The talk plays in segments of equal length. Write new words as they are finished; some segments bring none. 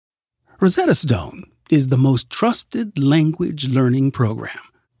Rosetta Stone is the most trusted language learning program.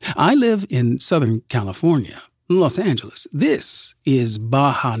 I live in Southern California, Los Angeles. This is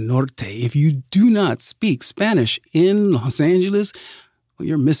Baja Norte. If you do not speak Spanish in Los Angeles, well,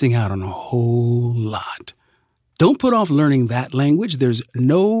 you're missing out on a whole lot. Don't put off learning that language. There's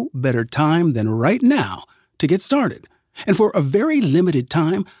no better time than right now to get started. And for a very limited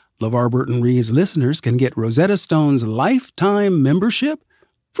time, LeVar Burton Reads listeners can get Rosetta Stone's lifetime membership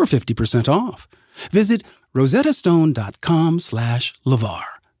for 50% off. Visit rosettastone.com/LeVar.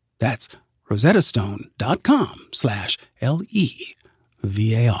 That's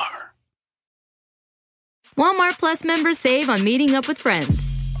rosettastone.com/LEVAR. Walmart Plus members save on meeting up with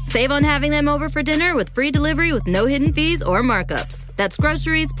friends. Save on having them over for dinner with free delivery with no hidden fees or markups. That's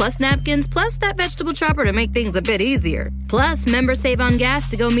groceries, plus napkins, plus that vegetable chopper to make things a bit easier. Plus, members save on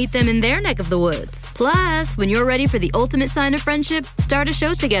gas to go meet them in their neck of the woods. Plus, when you're ready for the ultimate sign of friendship, start a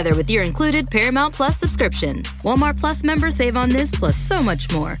show together with your included Paramount Plus subscription. Walmart Plus members save on this plus so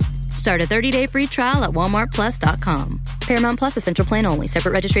much more. Start a 30-day free trial at walmartplus.com. Paramount Plus Essential Plan only.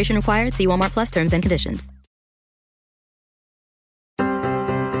 Separate registration required. See Walmart Plus terms and conditions.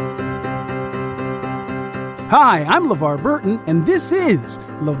 Hi, I'm LeVar Burton, and this is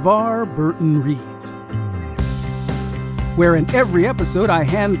LeVar Burton Reads, where in every episode I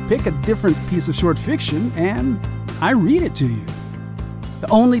handpick a different piece of short fiction and I read it to you. The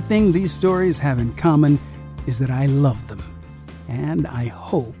only thing these stories have in common is that I love them, and I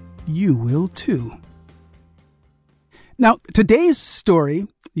hope you will too. Now, today's story,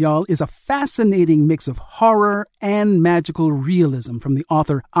 y'all, is a fascinating mix of horror and magical realism from the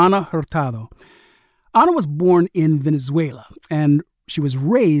author Ana Hurtado. Ana was born in Venezuela, and she was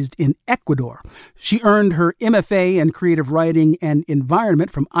raised in Ecuador. She earned her MFA in creative writing and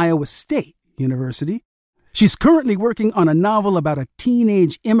environment from Iowa State University. She's currently working on a novel about a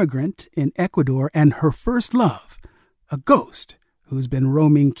teenage immigrant in Ecuador and her first love, a ghost who's been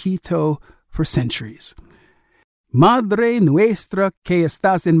roaming Quito for centuries. Madre Nuestra que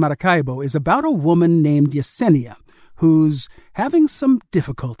Estás en Maracaibo is about a woman named Yesenia who's having some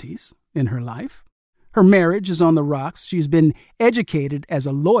difficulties in her life. Her marriage is on the rocks. She's been educated as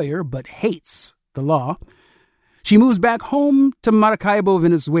a lawyer but hates the law. She moves back home to Maracaibo,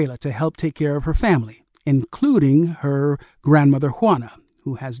 Venezuela to help take care of her family, including her grandmother Juana,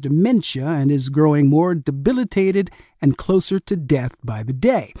 who has dementia and is growing more debilitated and closer to death by the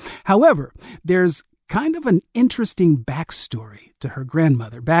day. However, there's kind of an interesting backstory to her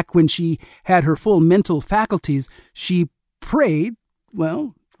grandmother. Back when she had her full mental faculties, she prayed,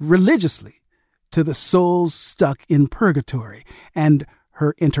 religiously, to the souls stuck in purgatory, and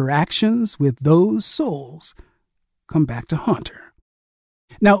her interactions with those souls come back to haunt her.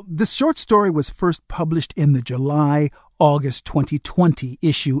 Now, this short story was first published in the July-August 2020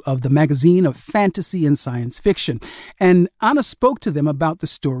 issue of the Magazine of Fantasy and Science Fiction, and Ana spoke to them about the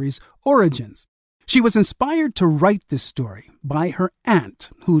story's origins. She was inspired to write this story by her aunt,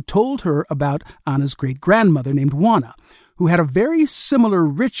 who told her about Ana's great-grandmother named Juana, who had a very similar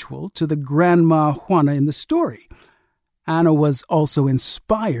ritual to the Grandma Juana in the story. Ana was also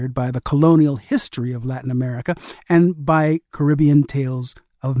inspired by the colonial history of Latin America and by Caribbean tales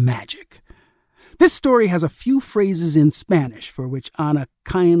of magic. This story has a few phrases in Spanish for which Ana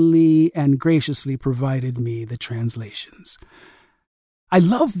kindly and graciously provided me the translations. I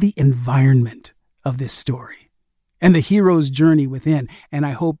love the environment of this story and the hero's journey within, and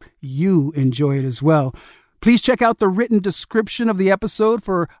I hope you enjoy it as well. Please check out the written description of the episode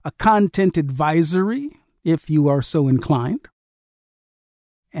for a content advisory, if you are so inclined.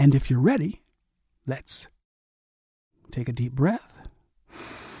 And if you're ready, let's take a deep breath.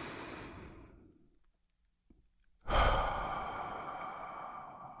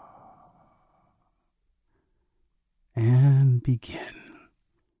 And begin.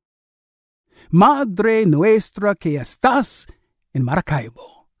 Madre Nuestra que Estás en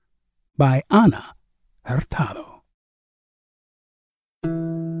Maracaibo by Ana Hurtado.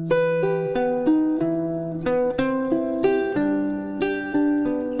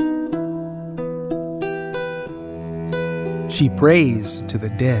 She prays to the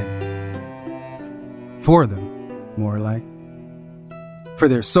dead. For them, more like. For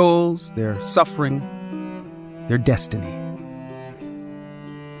their souls, their suffering, their destiny.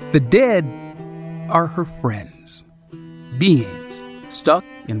 The dead are her friends, beings stuck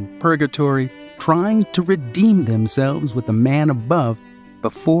in purgatory, trying to redeem themselves with the man above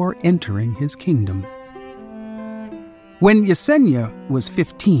before entering his kingdom. When Yesenia was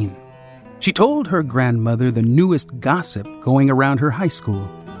 15, she told her grandmother the newest gossip going around her high school.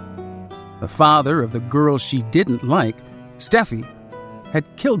 The father of the girl she didn't like, Steffi,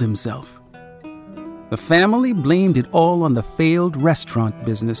 had killed himself. The family blamed it all on the failed restaurant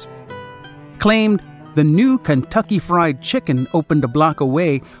business, claimed the new Kentucky Fried Chicken opened a block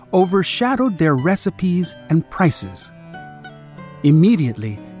away overshadowed their recipes and prices.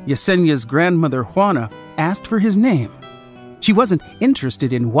 Immediately, Yesenia's grandmother Juana asked for his name. She wasn't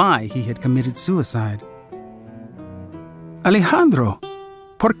interested in why he had committed suicide. Alejandro,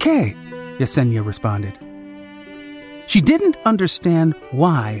 ¿por qué? Yesenia responded. She didn't understand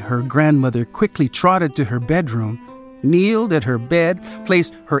why her grandmother quickly trotted to her bedroom, kneeled at her bed,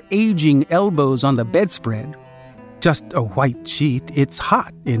 placed her aging elbows on the bedspread, just a white sheet, it's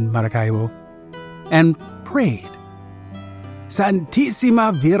hot in Maracaibo, and prayed.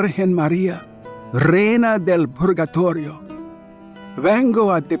 Santísima Virgen María, Reina del Purgatorio,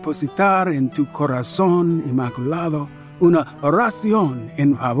 vengo a depositar en tu corazón inmaculado una oración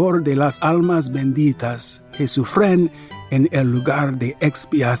en favor de las almas benditas que sufren en el lugar de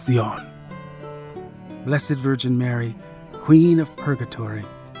expiación. Blessed Virgin Mary, Queen of Purgatory,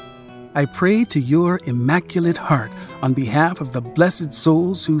 I pray to your immaculate heart on behalf of the blessed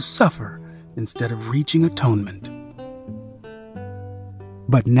souls who suffer instead of reaching atonement.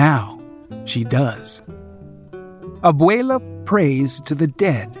 But now she does. Abuela prays to the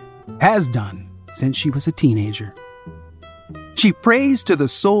dead, has done since she was a teenager. She prays to the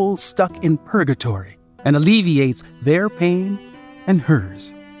souls stuck in purgatory and alleviates their pain and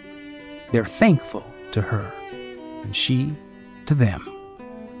hers. They're thankful to her, and she to them.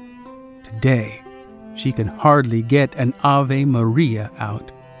 Today, she can hardly get an Ave Maria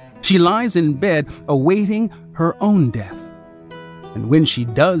out. She lies in bed awaiting her own death. And when she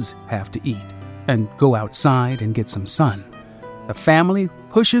does have to eat and go outside and get some sun, the family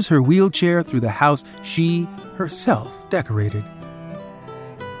pushes her wheelchair through the house she herself decorated.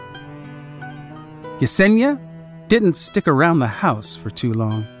 Yesenia didn't stick around the house for too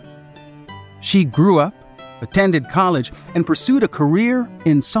long. She grew up, attended college, and pursued a career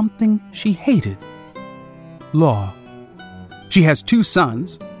in something she hated: law. She has 2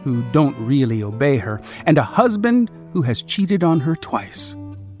 sons who don't really obey her, and a husband who has cheated on her twice.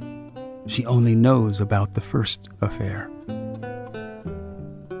 She only knows about the first affair.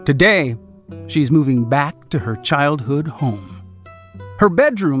 Today, she's moving back to her childhood home. Her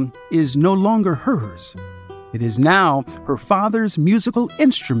bedroom is no longer hers. It is now her father's musical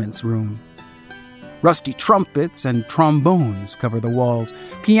instruments room. Rusty trumpets and trombones cover the walls.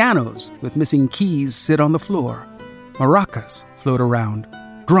 Pianos with missing keys sit on the floor. Maracas float around.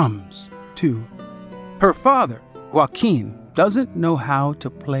 Drums, too. Her father, Joaquin, doesn't know how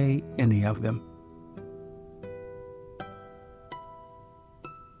to play any of them.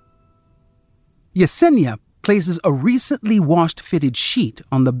 Yesenia places a recently washed fitted sheet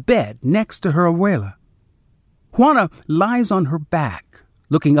on the bed next to her abuela. Juana lies on her back,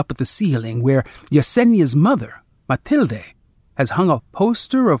 looking up at the ceiling where Yesenia's mother, Matilde, has hung a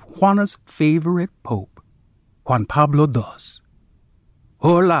poster of Juana's favorite pope, Juan Pablo II.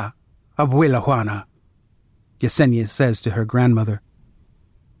 Hola, Abuela Juana, Yesenia says to her grandmother.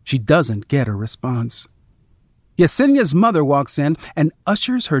 She doesn't get a response. Yesenia's mother walks in and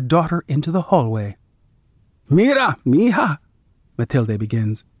ushers her daughter into the hallway. Mira, mija, Matilde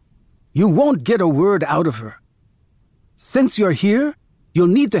begins. You won't get a word out of her. Since you're here, you'll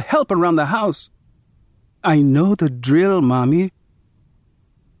need to help around the house. I know the drill, Mommy.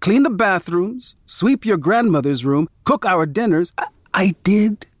 Clean the bathrooms, sweep your grandmother's room, cook our dinners. I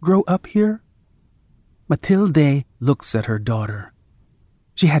did grow up here. Matilde looks at her daughter.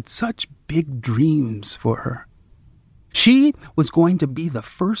 She had such big dreams for her. She was going to be the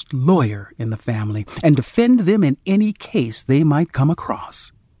first lawyer in the family and defend them in any case they might come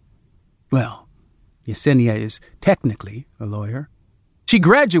across. Well, Yesenia is technically a lawyer. She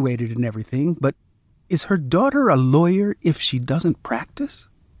graduated and everything, but is her daughter a lawyer if she doesn't practice?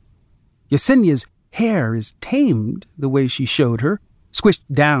 Yesenia's hair is tamed the way she showed her, squished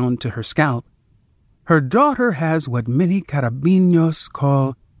down to her scalp. Her daughter has what many carabinos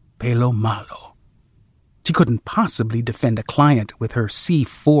call pelo malo. She couldn't possibly defend a client with her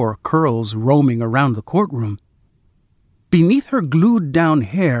C4 curls roaming around the courtroom. Beneath her glued-down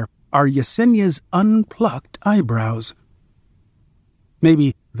hair are Yesenia's unplucked eyebrows.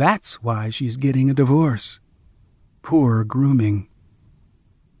 Maybe that's why she's getting a divorce. Poor grooming.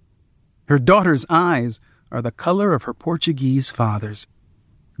 Her daughter's eyes are the color of her Portuguese father's,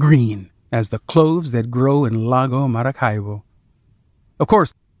 green as the cloves that grow in Lago Maracaibo. Of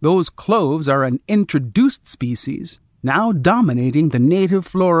course, those cloves are an introduced species, now dominating the native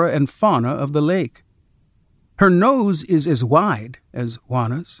flora and fauna of the lake. Her nose is as wide as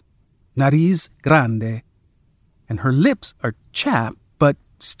Juana's, nariz grande, and her lips are chapped but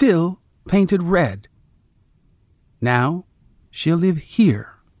still painted red. Now she'll live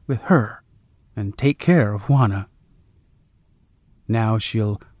here with her and take care of Juana. Now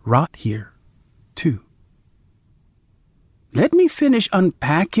she'll rot here, too. "Let me finish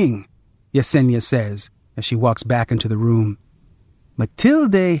unpacking," Yesenia says as she walks back into the room.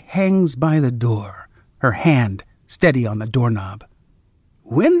 Matilde hangs by the door, her hand steady on the doorknob.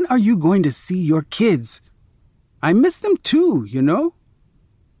 "When are you going to see your kids? I miss them too, you know."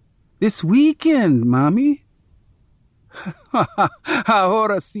 "This weekend, Mommy."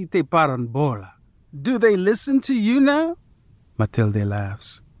 "Ahora sí te paran bola. Do they listen to you now?" Matilde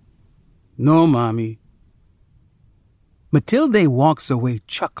laughs. "No, Mommy." Matilde walks away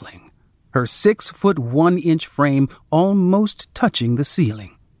chuckling, her 6'1" frame almost touching the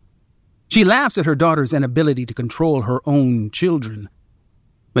ceiling. She laughs at her daughter's inability to control her own children.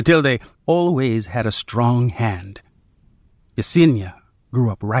 Matilde always had a strong hand. Yesenia grew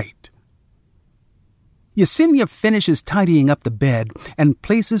up right. Yesenia finishes tidying up the bed and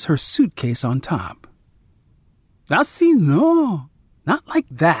places her suitcase on top. "Así no, not like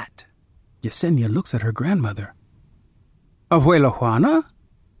that." Yesenia looks at her grandmother. "Abuela Juana?"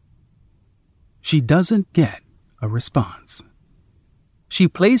 She doesn't get a response. She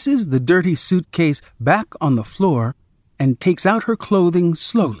places the dirty suitcase back on the floor and takes out her clothing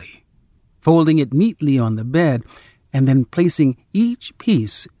slowly, folding it neatly on the bed and then placing each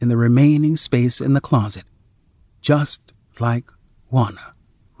piece in the remaining space in the closet, just like Juana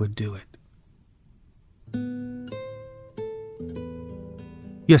would do it.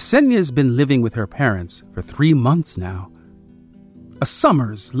 Yesenia's been living with her parents for 3 months now. A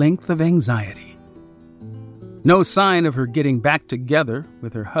summer's length of anxiety. No sign of her getting back together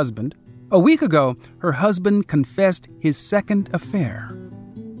with her husband. A week ago, her husband confessed his second affair.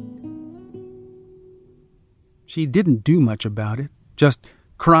 She didn't do much about it, just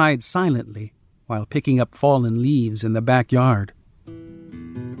cried silently while picking up fallen leaves in the backyard.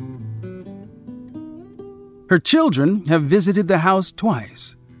 Her children have visited the house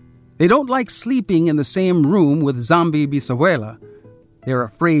twice. They don't like sleeping in the same room with zombie bisabuela. They're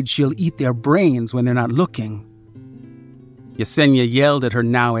afraid she'll eat their brains when they're not looking. Yesenia yelled at her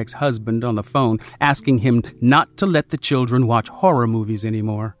now ex-husband on the phone, asking him not to let the children watch horror movies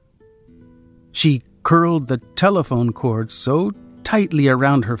anymore. She curled the telephone cord so tightly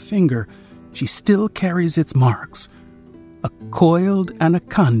around her finger, she still carries its marks. A coiled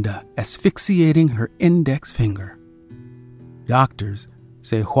anaconda asphyxiating her index finger. Doctors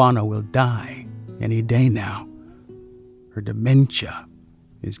say Juana will die any day now. Her dementia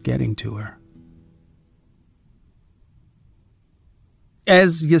is getting to her.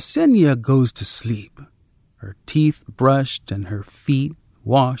 As Yesenia goes to sleep, her teeth brushed and her feet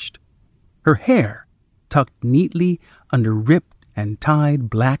washed, her hair tucked neatly under ripped and tied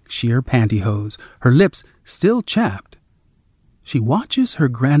black sheer pantyhose, her lips still chapped, she watches her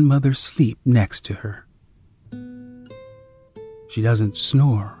grandmother sleep next to her. She doesn't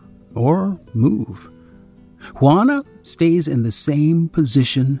snore or move. Juana stays in the same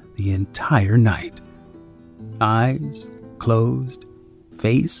position the entire night. Eyes closed,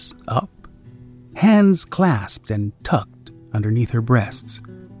 face up, hands clasped and tucked underneath her breasts,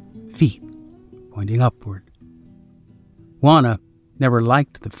 feet pointing upward. Juana never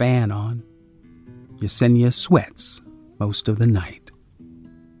liked the fan on. Yesenia sweats most of the night.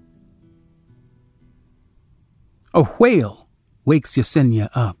 A wail wakes Yesenia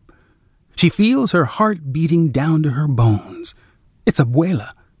up. She feels her heart beating down to her bones. It's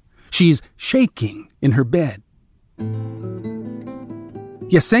Abuela. She's shaking in her bed.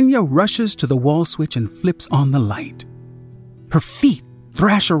 Yesenia rushes to the wall switch and flips on the light. Her feet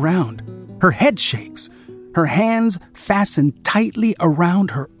thrash around. Her head shakes. Her hands fasten tightly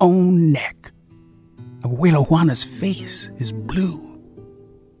around her own neck. Abuela Juana's face is blue.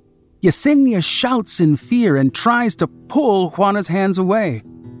 Yesenia shouts in fear and tries to pull Juana's hands away.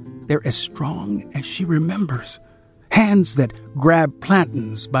 They're as strong as she remembers. Hands that grab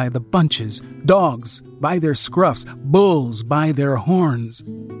plantains by the bunches, dogs by their scruffs, bulls by their horns.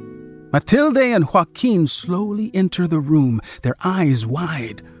 Matilde and Joaquin slowly enter the room, their eyes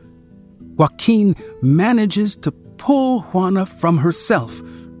wide. Joaquin manages to pull Juana from herself,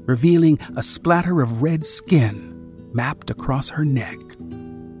 revealing a splatter of red skin mapped across her neck.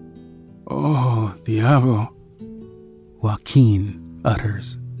 "Oh, diablo," Joaquin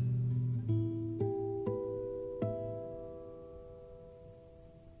utters.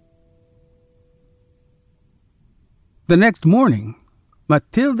 The next morning,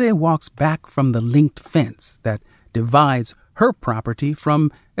 Matilde walks back from the linked fence that divides her property from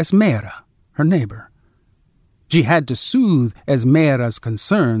Esmera, her neighbor. She had to soothe Esmera's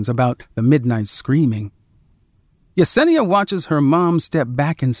concerns about the midnight screaming. Yesenia watches her mom step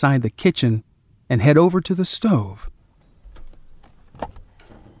back inside the kitchen and head over to the stove.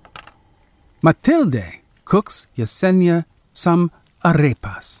 Matilde cooks Yesenia some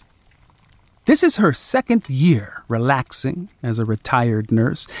arepas. This is her second year relaxing as a retired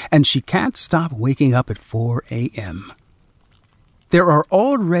nurse, and she can't stop waking up at 4 a.m. There are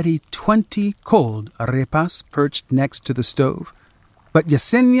already 20 cold arepas perched next to the stove, but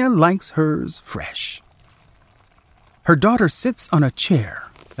Yesenia likes hers fresh. Her daughter sits on a chair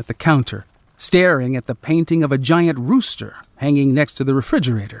at the counter, staring at the painting of a giant rooster hanging next to the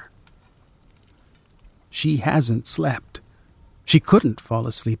refrigerator. She hasn't slept. She couldn't fall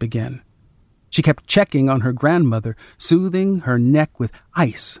asleep again. She kept checking on her grandmother, soothing her neck with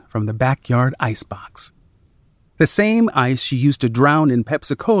ice from the backyard icebox. The same ice she used to drown in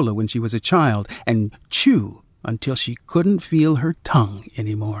Pepsi-Cola when she was a child and chew until she couldn't feel her tongue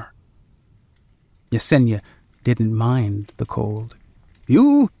anymore. Yesenia didn't mind the cold.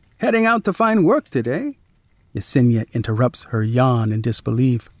 "You heading out to find work today?" Yesenia interrupts her yawn in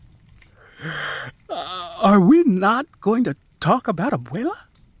disbelief. Are we not going to talk about Abuela?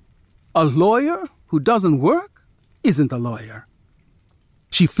 A lawyer who doesn't work isn't a lawyer."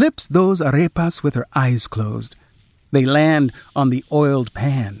 She flips those arepas with her eyes closed. They land on the oiled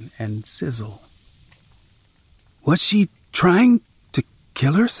pan and sizzle. Was she trying to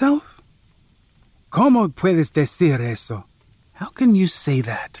kill herself? ¿Cómo puedes decir eso? How can you say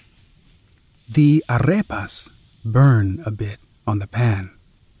that? The arepas burn a bit on the pan.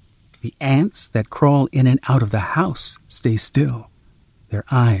 The ants that crawl in and out of the house stay still, their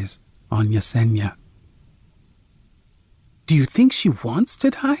eyes on Yesenia. Do you think she wants to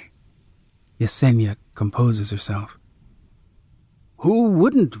die? Yesenia composes herself. Who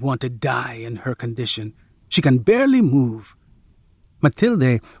wouldn't want to die in her condition? She can barely move.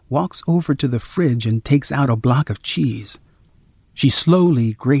 Matilde walks over to the fridge and takes out a block of cheese. She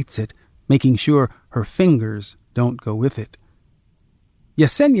slowly grates it, making sure her fingers don't go with it.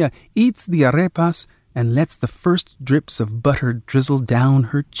 Yesenia eats the arepas and lets the first drips of butter drizzle down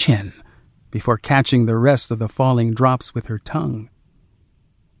her chin before catching the rest of the falling drops with her tongue.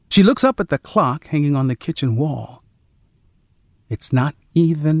 She looks up at the clock hanging on the kitchen wall. It's not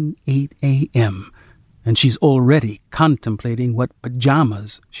even 8 a.m., and she's already contemplating what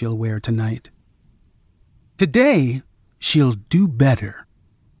pajamas she'll wear tonight. Today, she'll do better.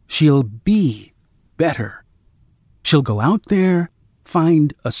 She'll be better. She'll go out there,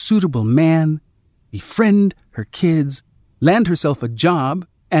 find a suitable man, befriend her kids, land herself a job,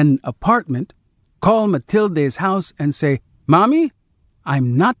 an apartment, call Matilde's house and say, "Mommy,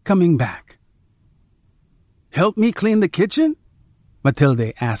 I'm not coming back." "Help me clean the kitchen?"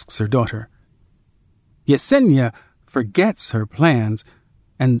 Matilde asks her daughter. Yesenia forgets her plans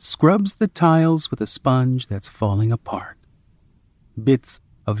and scrubs the tiles with a sponge that's falling apart. Bits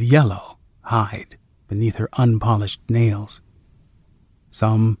of yellow hide beneath her unpolished nails.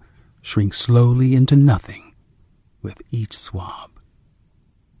 Some shrink slowly into nothing with each swab.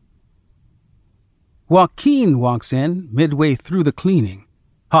 Joaquin walks in midway through the cleaning,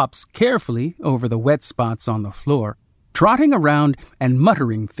 hops carefully over the wet spots on the floor, trotting around and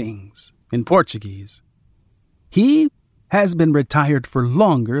muttering things in Portuguese. He has been retired for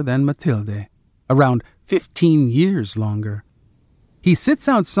longer than Matilde, around 15 years longer. He sits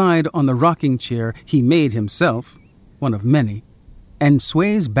outside on the rocking chair he made himself, one of many, and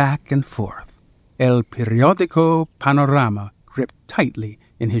sways back and forth, El Periódico Panorama gripped tightly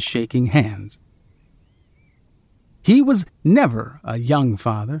in his shaking hands. He was never a young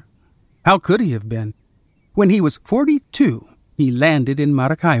father. How could he have been? When he was 42, he landed in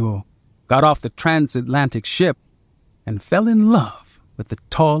Maracaibo, got off the transatlantic ship, and fell in love with the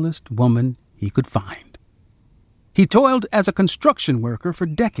tallest woman he could find. He toiled as a construction worker for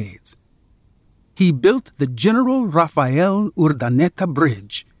decades. He built the General Rafael Urdaneta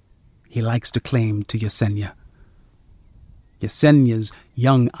Bridge, he likes to claim to Yesenia. Yesenia's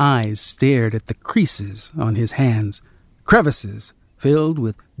young eyes stared at the creases on his hands, crevices filled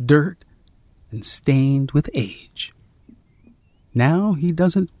with dirt and stained with age. Now he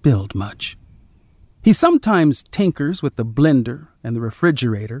doesn't build much. He sometimes tinkers with the blender and the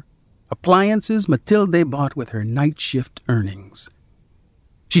refrigerator, appliances Matilde bought with her night shift earnings.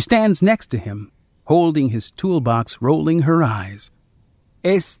 She stands next to him, holding his toolbox, rolling her eyes.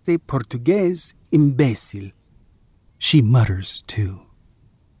 Este portugués imbécil, she mutters too.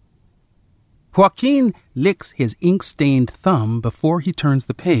 Joaquin licks his ink-stained thumb before he turns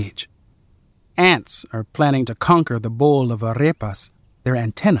the page. Ants are planning to conquer the bowl of arepas, their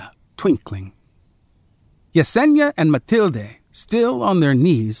antenna twinkling. Yesenia and Matilde, still on their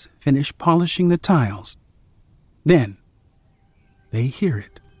knees, finish polishing the tiles. Then, they hear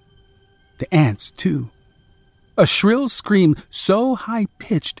it. The ants, too. A shrill scream so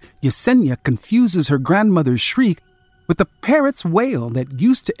high-pitched, Yesenia confuses her grandmother's shriek with the parrot's wail that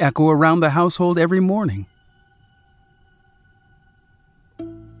used to echo around the household every morning.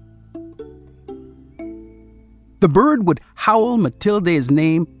 The bird would howl Matilde's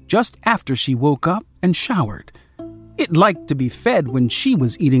name just after she woke up and showered. It liked to be fed when she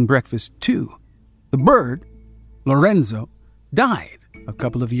was eating breakfast, too. The bird, Lorenzo, died a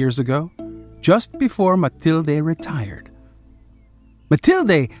couple of years ago, just before Matilde retired.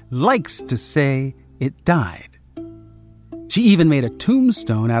 Matilde likes to say it died. She even made a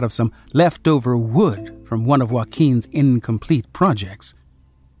tombstone out of some leftover wood from one of Joaquin's incomplete projects.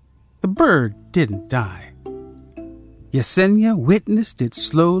 The bird didn't die. Yesenia witnessed it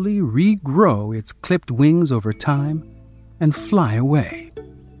slowly regrow its clipped wings over time and fly away.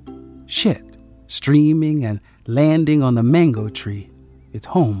 Shit, streaming and landing on the mango tree, its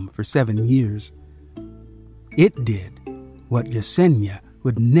home for 7 years. It did what Yesenia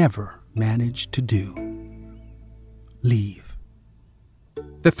would never manage to do. Leave.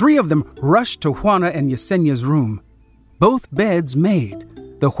 The three of them rushed to Juana and Yesenia's room. Both beds made,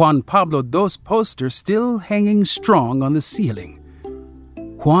 the Juan Pablo II poster still hanging strong on the ceiling.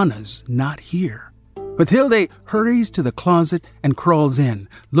 Juana's not here. Matilde hurries to the closet and crawls in,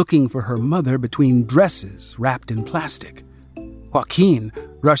 looking for her mother between dresses wrapped in plastic. Joaquin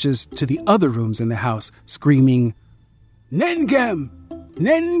rushes to the other rooms in the house, screaming, "Nengem!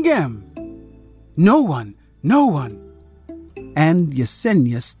 Nengem!" No one, no one. And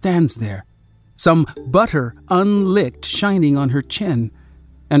Yesenia stands there, some butter unlicked shining on her chin,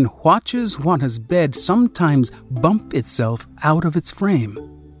 and watches Juana's bed sometimes bump itself out of its frame.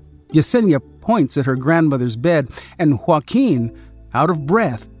 Yesenia points at her grandmother's bed, and Joaquin, out of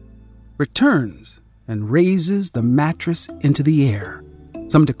breath, returns and raises the mattress into the air,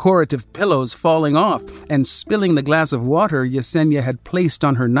 some decorative pillows falling off and spilling the glass of water Yesenia had placed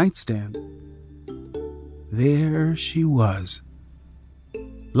on her nightstand. There she was,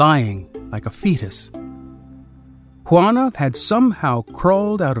 lying like a fetus. Juana had somehow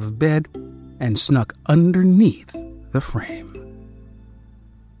crawled out of bed and snuck underneath the frame.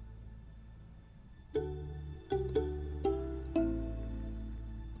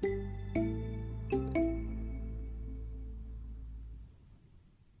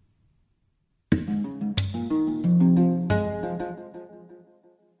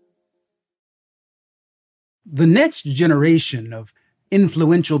 The next generation of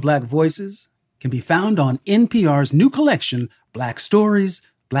influential Black voices can be found on NPR's new collection, Black Stories,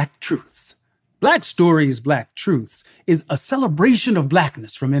 Black Truths. Black Stories, Black Truths is a celebration of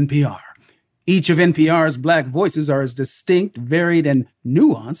Blackness from NPR. Each of NPR's Black voices are as distinct, varied, and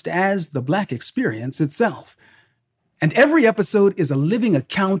nuanced as the Black experience itself. And every episode is a living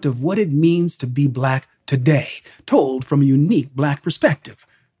account of what it means to be Black today, told from a unique Black perspective,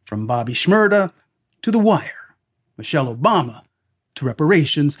 from Bobby Shmurda to The Wire, Michelle Obama, to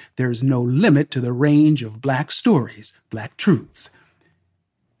reparations. There's no limit to the range of Black stories, Black truths.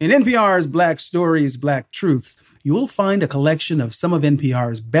 In NPR's Black Stories, Black Truths, you'll find a collection of some of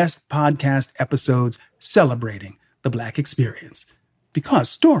NPR's best podcast episodes celebrating the Black experience. Because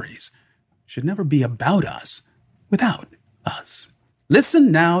stories should never be about us without us.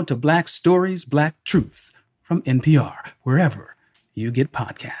 Listen now to Black Stories, Black Truths from NPR, wherever you get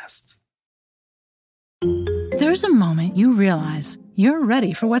podcasts. There's a moment you realize you're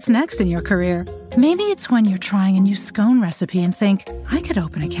ready for what's next in your career. Maybe it's when you're trying a new scone recipe and think, I could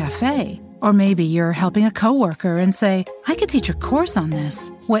open a cafe. Or maybe you're helping a coworker and say, I could teach a course on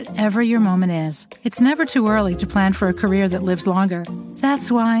this. Whatever your moment is, it's never too early to plan for a career that lives longer.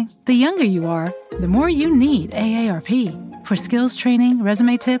 That's why, the younger you are, the more you need AARP. For skills training,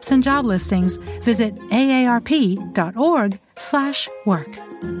 resume tips, and job listings, visit aarp.org/work.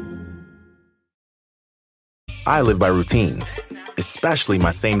 I live by routines, especially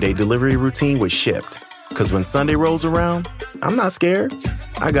my same-day delivery routine with Shipt. Because when Sunday rolls around, I'm not scared.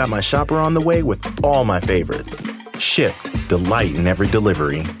 I got my shopper on the way with all my favorites. Shipt, delight in every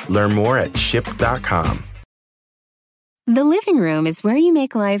delivery. Learn more at shipt.com. The living room is where you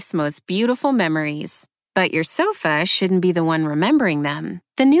make life's most beautiful memories. But your sofa shouldn't be the one remembering them.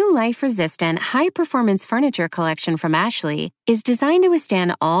 The new life-resistant, high-performance furniture collection from Ashley is designed to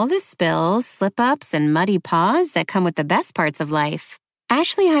withstand all the spills, slip-ups, and muddy paws that come with the best parts of life.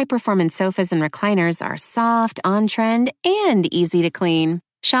 Ashley high-performance sofas and recliners are soft, on-trend, and easy to clean.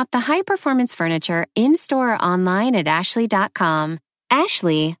 Shop the high-performance furniture in-store or online at ashley.com.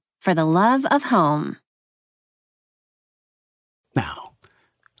 Ashley, for the love of home. Now,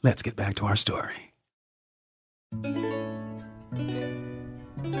 let's get back to our story.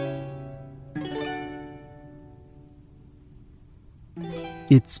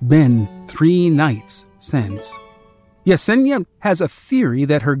 It's been 3 nights since. Yesenia has a theory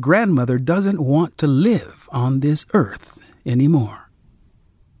that her grandmother doesn't want to live on this earth anymore.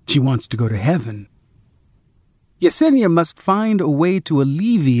 She wants to go to heaven. Yesenia must find a way to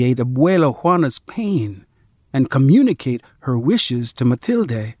alleviate Abuela Juana's pain and communicate her wishes to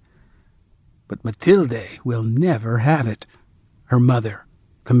Matilde. But Matilde will never have it, her mother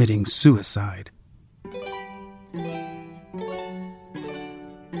committing suicide.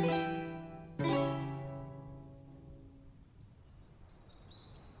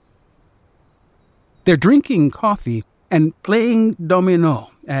 They're drinking coffee and playing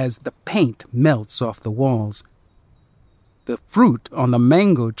domino as the paint melts off the walls. The fruit on the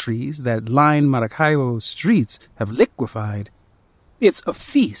mango trees that line Maracaibo's streets have liquefied. It's a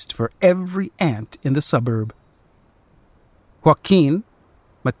feast for every ant in the suburb. Joaquin,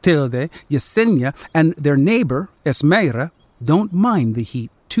 Matilde, Yesenia, and their neighbor, Esmeira, don't mind the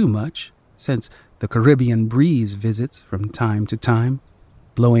heat too much, since the Caribbean breeze visits from time to time,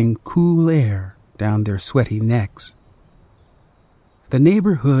 blowing cool air down their sweaty necks. The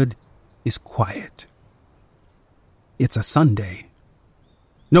neighborhood is quiet. It's a Sunday.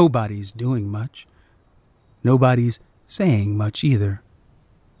 Nobody's doing much. Nobody's saying much either.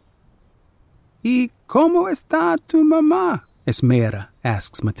 ¿Y cómo está tu mamá? Esmeira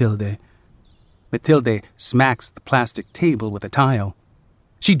asks Matilde. Matilde smacks the plastic table with a tile.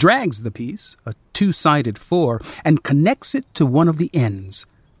 She drags the piece, a 2-sided 4, and connects it to one of the ends.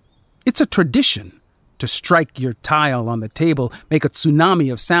 It's a tradition to strike your tile on the table, make a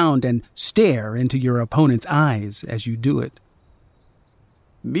tsunami of sound, and stare into your opponent's eyes as you do it.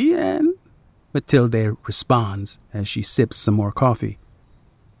 Bien, Matilde responds as she sips some more coffee.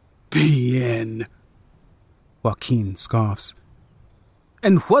 Bien, Joaquin scoffs.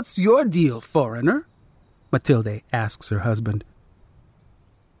 And what's your deal, foreigner? Matilde asks her husband.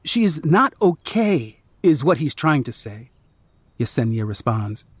 She's not okay, is what he's trying to say, Yesenia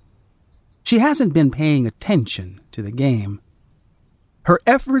responds. She hasn't been paying attention to the game. Her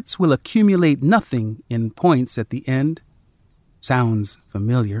efforts will accumulate nothing in points at the end. Sounds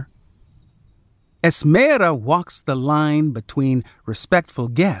familiar. Esmeira walks the line between respectful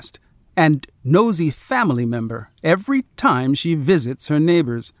guest and nosy family member every time she visits her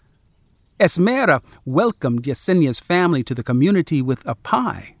neighbors. Esmeira welcomed Yesenia's family to the community with a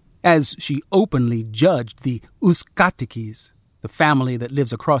pie, as she openly judged the Uzcatequis, the family that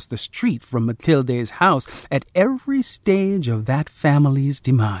lives across the street from Matilde's house, at every stage of that family's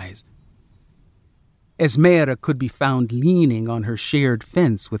demise. Esmeira could be found leaning on her shared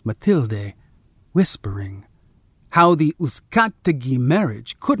fence with Matilde, whispering how the Uzcategui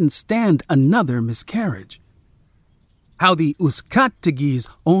marriage couldn't stand another miscarriage, how the Uzcategui's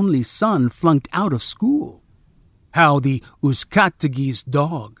only son flunked out of school, how the Uzcategui's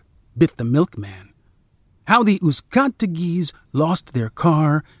dog bit the milkman, how the Uzcateguis lost their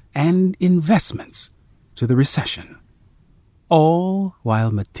car and investments to the recession. All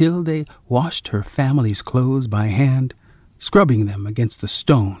while Matilde washed her family's clothes by hand, scrubbing them against the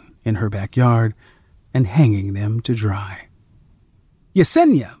stone in her backyard and hanging them to dry.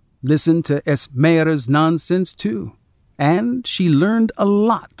 Yesenia listened to Esmeira's nonsense too, and she learned a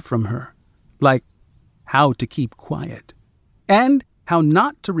lot from her, like how to keep quiet, and how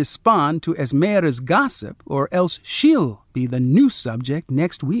not to respond to Esmeira's gossip, or else she'll be the new subject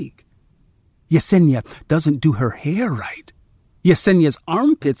next week. Yesenia doesn't do her hair right. Yesenia's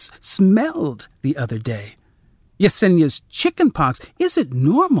armpits smelled the other day. Yesenia's chickenpox isn't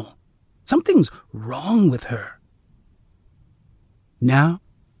normal. Something's wrong with her. Now,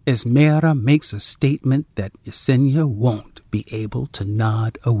 Esmeira makes a statement that Yesenia won't be able to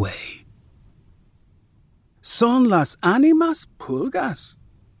nod away. Son las ánimas pulgas,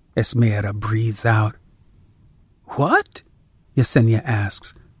 Esmeira breathes out. What? Yesenia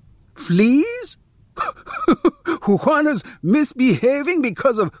asks. Fleas? Juana's misbehaving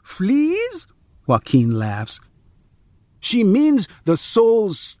because of fleas? Joaquin laughs. She means the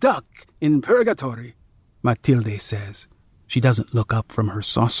soul's stuck in purgatory, Matilde says. She doesn't look up from her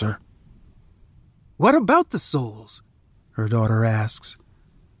saucer. What about the souls? Her daughter asks.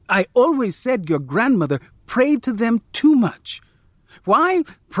 I always said your grandmother prayed to them too much. Why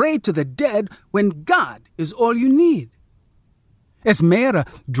pray to the dead when God is all you need? Esmeira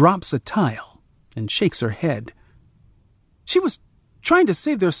drops a tile and shakes her head. She was trying to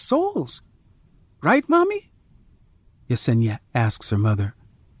save their souls. Right, Mommy? Yesenia asks her mother.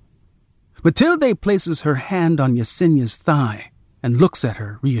 Matilde places her hand on Yesenia's thigh and looks at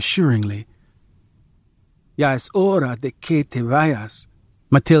her reassuringly. Ya es hora de que te vayas,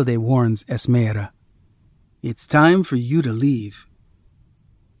 Matilde warns Esmera. It's time for you to leave.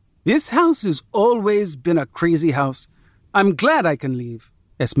 This house has always been a crazy house. I'm glad I can leave,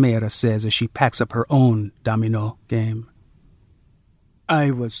 Esmera says as she packs up her own domino game.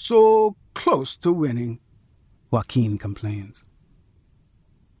 I was so close to winning, Joaquin complains.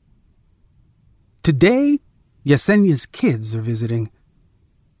 Today, Yesenia's kids are visiting.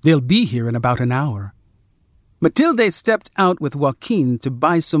 They'll be here in about an hour. Matilde stepped out with Joaquin to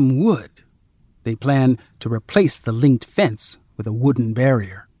buy some wood. They plan to replace the linked fence with a wooden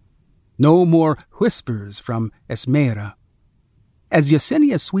barrier. No more whispers from Esmera. As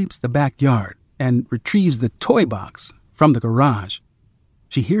Yesenia sweeps the backyard and retrieves the toy box from the garage,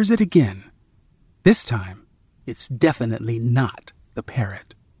 she hears it again. This time, it's definitely not the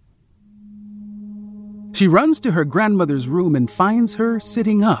parrot. She runs to her grandmother's room and finds her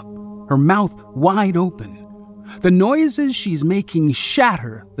sitting up, her mouth wide open. The noises she's making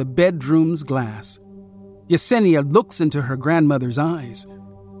shatter the bedroom's glass. Yesenia looks into her grandmother's eyes.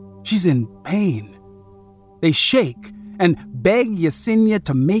 She's in pain. They shake and beg Yesenia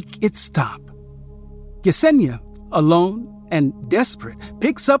to make it stop. Yesenia, alone and desperate,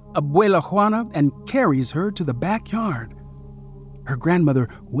 picks up Abuela Juana and carries her to the backyard. Her grandmother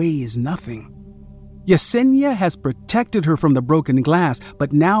weighs nothing. Yesenia has protected her from the broken glass,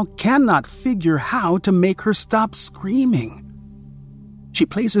 but now cannot figure how to make her stop screaming. She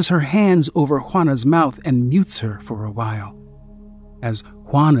places her hands over Juana's mouth and mutes her for a while. As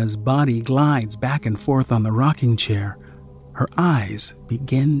Juana's body glides back and forth on the rocking chair, her eyes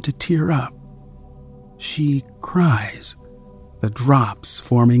begin to tear up. She cries, the drops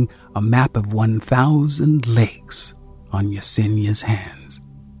forming a map of 1,000 lakes on Yesenia's hands.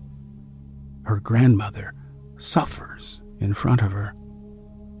 Her grandmother suffers in front of her,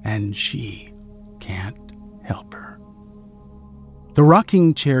 and she can't help her. The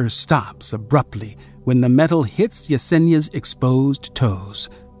rocking chair stops abruptly when the metal hits Yesenia's exposed toes.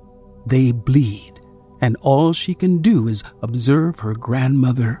 They bleed, and all she can do is observe her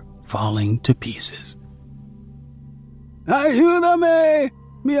grandmother falling to pieces. Ayúdame,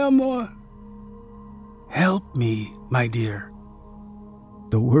 mi amor. Help me, my dear.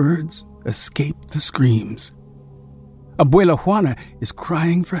 The words escape the screams. Abuela Juana is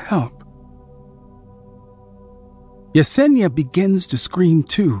crying for help. Yesenia begins to scream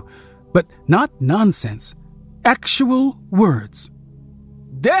too, but not nonsense. Actual words.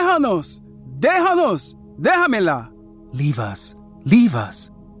 Déjanos! Déjanos! Déjamela! Leave us! Leave us!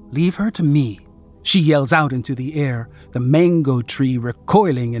 Leave her to me! She yells out into the air, the mango tree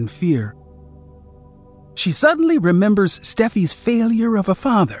recoiling in fear. She suddenly remembers Steffi's failure of a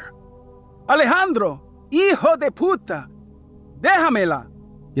father. Alejandro! Hijo de puta! Déjamela!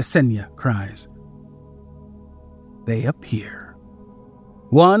 Yesenia cries. They appear.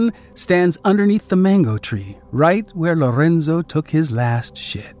 One stands underneath the mango tree, right where Lorenzo took his last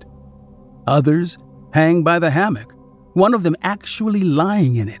shit. Others hang by the hammock, one of them actually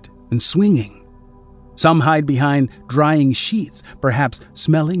lying in it and swinging. Some hide behind drying sheets, perhaps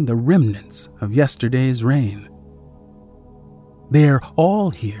smelling the remnants of yesterday's rain. They're all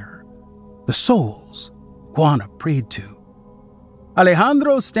here, the souls Juana prayed to.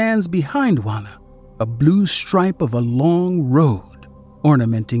 Alejandro stands behind Juana, a blue stripe of a long road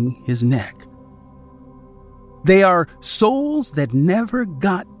ornamenting his neck. They are souls that never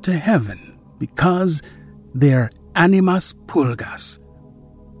got to heaven because they're animas pulgas.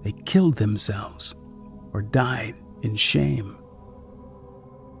 They killed themselves or died in shame.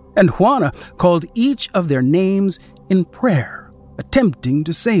 And Juana called each of their names in prayer, attempting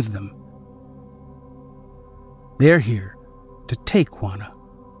to save them. They're here to take Juana.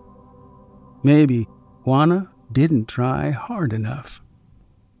 Maybe Juana didn't try hard enough.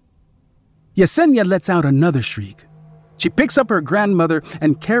 Yesenia lets out another shriek. She picks up her grandmother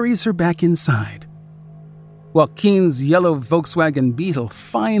and carries her back inside. Joaquin's yellow Volkswagen Beetle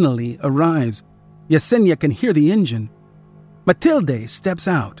finally arrives. Yesenia can hear the engine. Matilde steps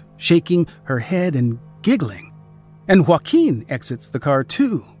out, shaking her head and giggling. And Joaquin exits the car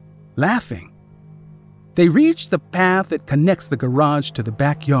too, laughing. They reach the path that connects the garage to the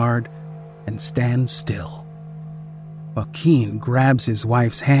backyard and stand still. Joaquin grabs his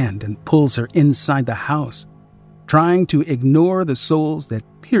wife's hand and pulls her inside the house, trying to ignore the souls that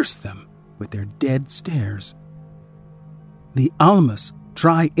pierce them with their dead stares. The Almas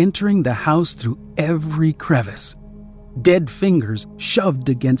try entering the house through every crevice, dead fingers shoved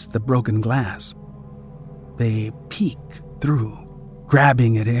against the broken glass. They peek through,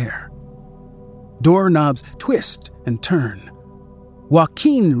 grabbing at air. Doorknobs twist and turn.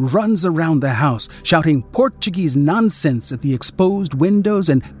 Joaquin runs around the house, shouting Portuguese nonsense at the exposed windows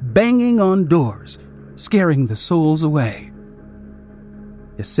and banging on doors, scaring the souls away.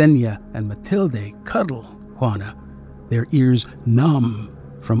 Yesenia and Matilde cuddle Juana, their ears numb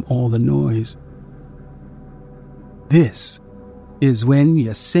from all the noise. This is when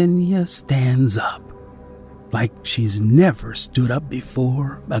Yesenia stands up, like she's never stood up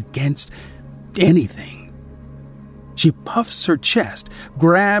before against anything. She puffs her chest,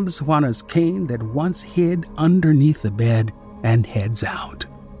 grabs Juana's cane that once hid underneath the bed, and heads out.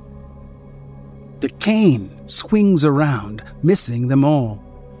 The cane swings around, missing them all.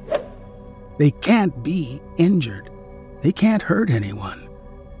 They can't be injured. They can't hurt anyone.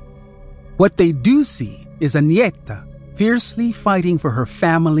 What they do see is a nieta fiercely fighting for her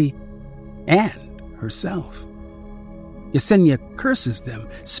family and herself. Yesenia curses them,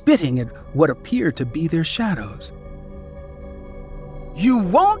 spitting at what appear to be their shadows. "You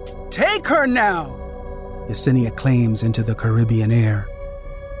won't take her now!" Yesenia claims into the Caribbean air.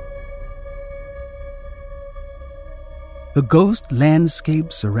 The ghost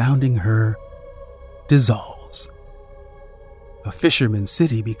landscape surrounding her dissolves. A fisherman's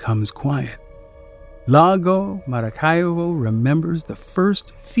city becomes quiet. Lago Maracaibo remembers the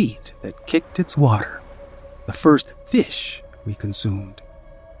first feet that kicked its water, the first fish we consumed.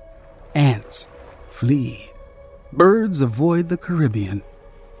 Ants flee. Birds avoid the Caribbean.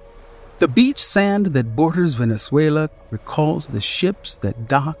 The beach sand that borders Venezuela recalls the ships that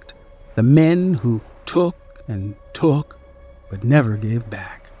docked, the men who took and took but never gave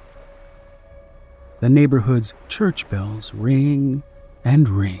back. The neighborhood's church bells ring and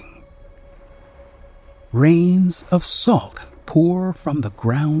ring. Rains of salt pour from the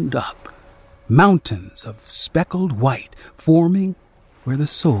ground up, mountains of speckled white forming where the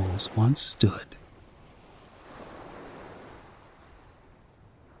souls once stood.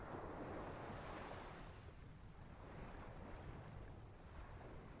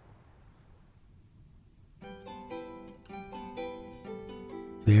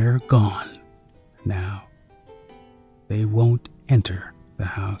 They're gone now. They won't enter the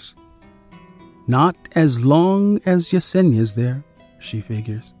house. Not as long as Yesenia's there, she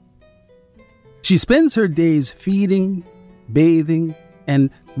figures. She spends her days feeding, bathing, and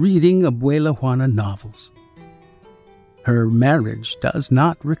reading Abuela Juana novels. Her marriage does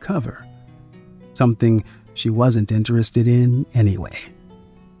not recover, something she wasn't interested in anyway.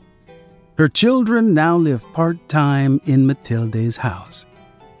 Her children now live part-time in Matilde's house.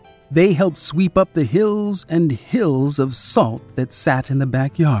 They helped sweep up the hills and hills of salt that sat in the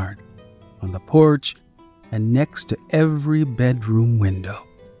backyard, on the porch, and next to every bedroom window.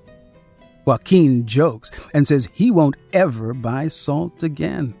 Joaquin jokes and says he won't ever buy salt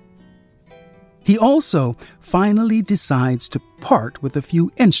again. He also finally decides to part with a few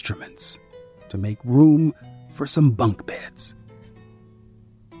instruments to make room for some bunk beds.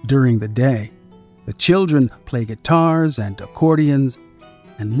 During the day, the children play guitars and accordions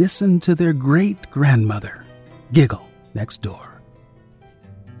and listen to their great-grandmother giggle next door.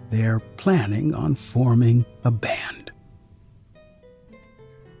 They're planning on forming a band.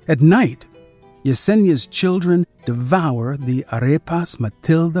 At night, Yesenia's children devour the arepas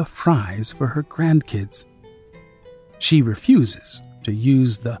Matilda fries for her grandkids. She refuses to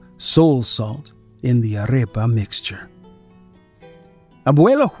use the soul salt in the arepa mixture.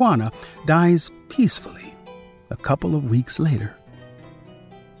 Abuela Juana dies peacefully a couple of weeks later.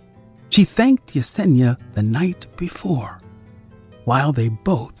 She thanked Yesenia the night before, while they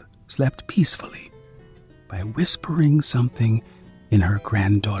both slept peacefully, by whispering something in her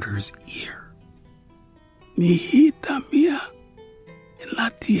granddaughter's ear. "Mijita mía, en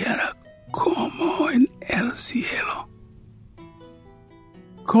la tierra como en el cielo.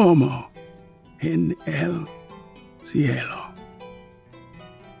 Como en el cielo."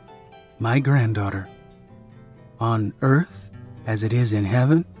 My granddaughter, on earth as it is in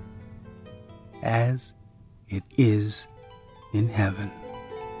heaven, as it is in heaven.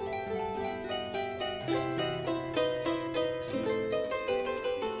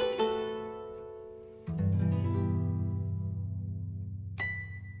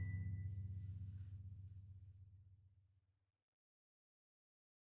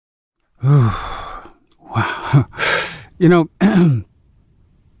 Wow. You know,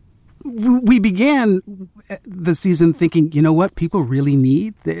 we began the season thinking, you know what people really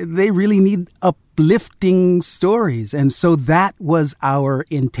need? They really need uplifting stories. And so that was our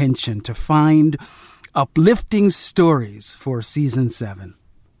intention, to find uplifting stories for season 7.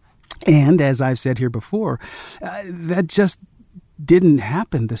 And as I've said here before, that just didn't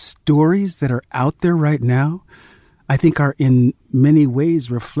happen. The stories that are out there right now, I think are in many ways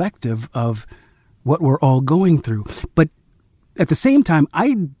reflective of what we're all going through. But at the same time,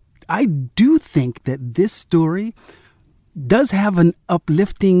 I do think that this story does have an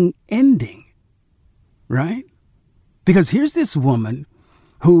uplifting ending, right? Because here's this woman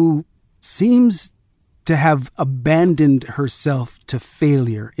who seems to have abandoned herself to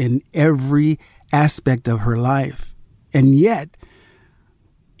failure in every aspect of her life. And yet,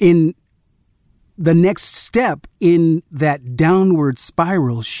 in the next step in that downward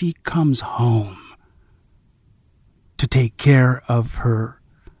spiral, she comes home to take care of her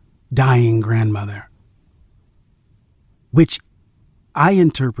dying grandmother, which I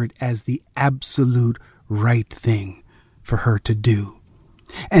interpret as the absolute right thing for her to do.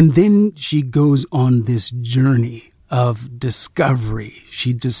 And then she goes on this journey of discovery.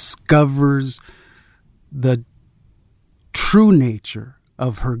 She discovers the true nature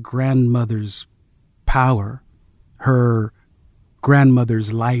of her grandmother's power, her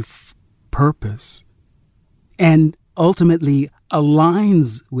grandmother's life purpose, and ultimately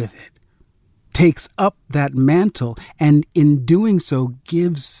aligns with it, takes up that mantle, and in doing so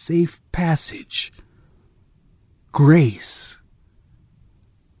gives safe passage, grace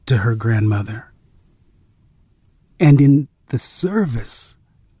to her grandmother. And in the service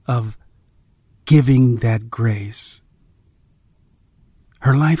of giving that grace,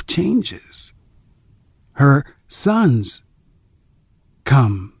 her life changes. Her sons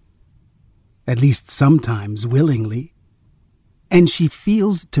come, at least sometimes willingly, and she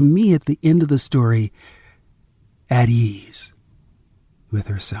feels, to me at the end of the story, at ease with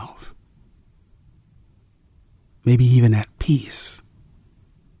herself. Maybe even at peace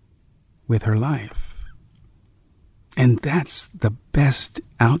with her life. And that's the best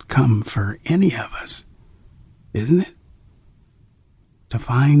outcome for any of us, isn't it? To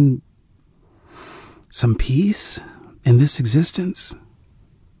find some peace in this existence.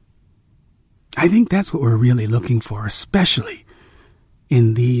 I think that's what we're really looking for, especially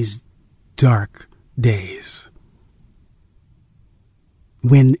in these dark days,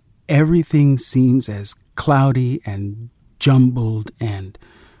 when everything seems as cloudy and jumbled and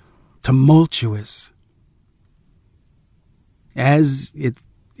tumultuous as it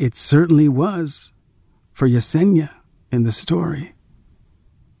certainly was for Yesenia in the story.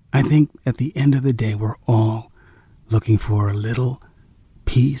 I think at the end of the day, we're all looking for a little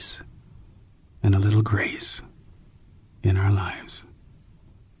peace and a little grace in our lives.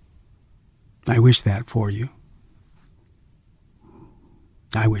 I wish that for you.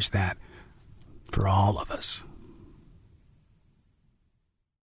 I wish that for all of us.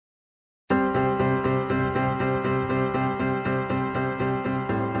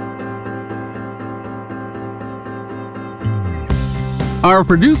 Our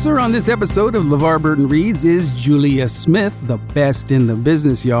producer on this episode of LeVar Burton Reads is Julia Smith, the best in the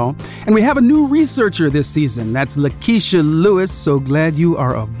business, y'all. And we have a new researcher this season. That's Lakeisha Lewis. So glad you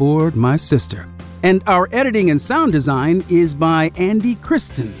are aboard, my sister. And our editing and sound design is by Andy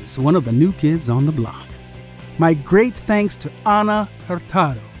Christens, one of the new kids on the block. My great thanks to Ana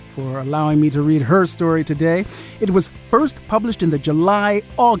Hurtado for allowing me to read her story today. It was first published in the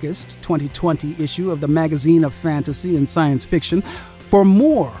July-August 2020 issue of the Magazine of Fantasy and Science Fiction. For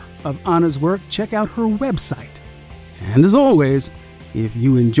more of Anna's work, check out her website. And as always, if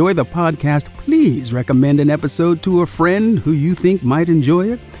you enjoy the podcast, please recommend an episode to a friend who you think might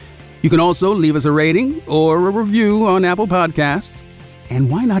enjoy it. You can also leave us a rating or a review on Apple Podcasts. And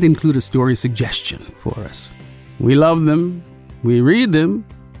why not include a story suggestion for us? We love them, we read them,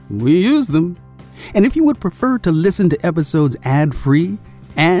 we use them. And if you would prefer to listen to episodes ad-free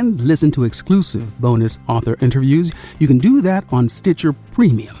and listen to exclusive bonus author interviews, you can do that on Stitcher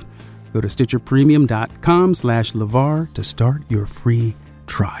Premium. Go to stitcherpremium.com/LeVar to start your free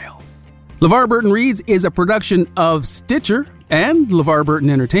trial. LeVar Burton Reads is a production of Stitcher and LeVar Burton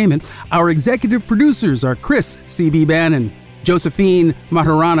Entertainment. Our executive producers are Chris C.B. Bannon, Josephine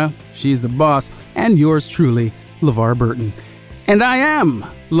Matarana, she's the boss, and yours truly, LeVar Burton. And I am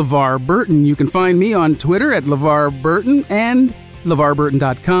LeVar Burton. You can find me on Twitter at LeVar Burton and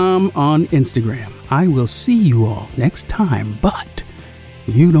LeVarBurton.com on Instagram. I will see you all next time, but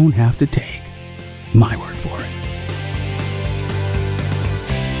you don't have to take my word for it.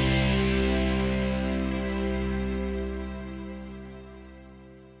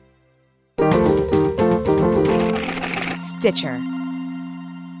 Stitcher.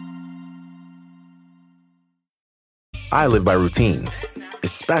 I live by routines,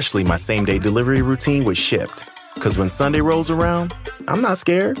 especially my same-day delivery routine with Shipt. Because when Sunday rolls around, I'm not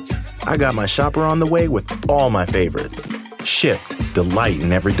scared. I got my shopper on the way with all my favorites. Shipt, delight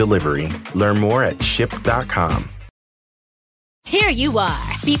in every delivery. Learn more at Shipt.com. Here you are,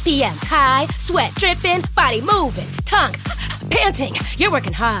 BPMs high, sweat dripping, body moving, tongue panting. You're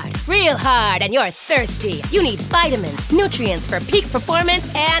working hard, real hard, and you're thirsty. You need vitamins, nutrients for peak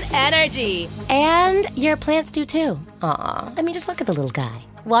performance and energy. And your plants do too. Aw, I mean, just look at the little guy.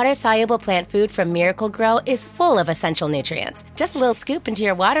 Water-soluble plant food from Miracle-Gro is full of essential nutrients. Just a little scoop into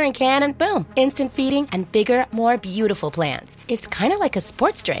your watering can and boom, instant feeding and bigger, more beautiful plants. It's kind of like a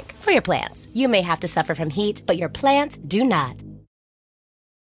sports drink for your plants. You may have to suffer from heat, but your plants do not.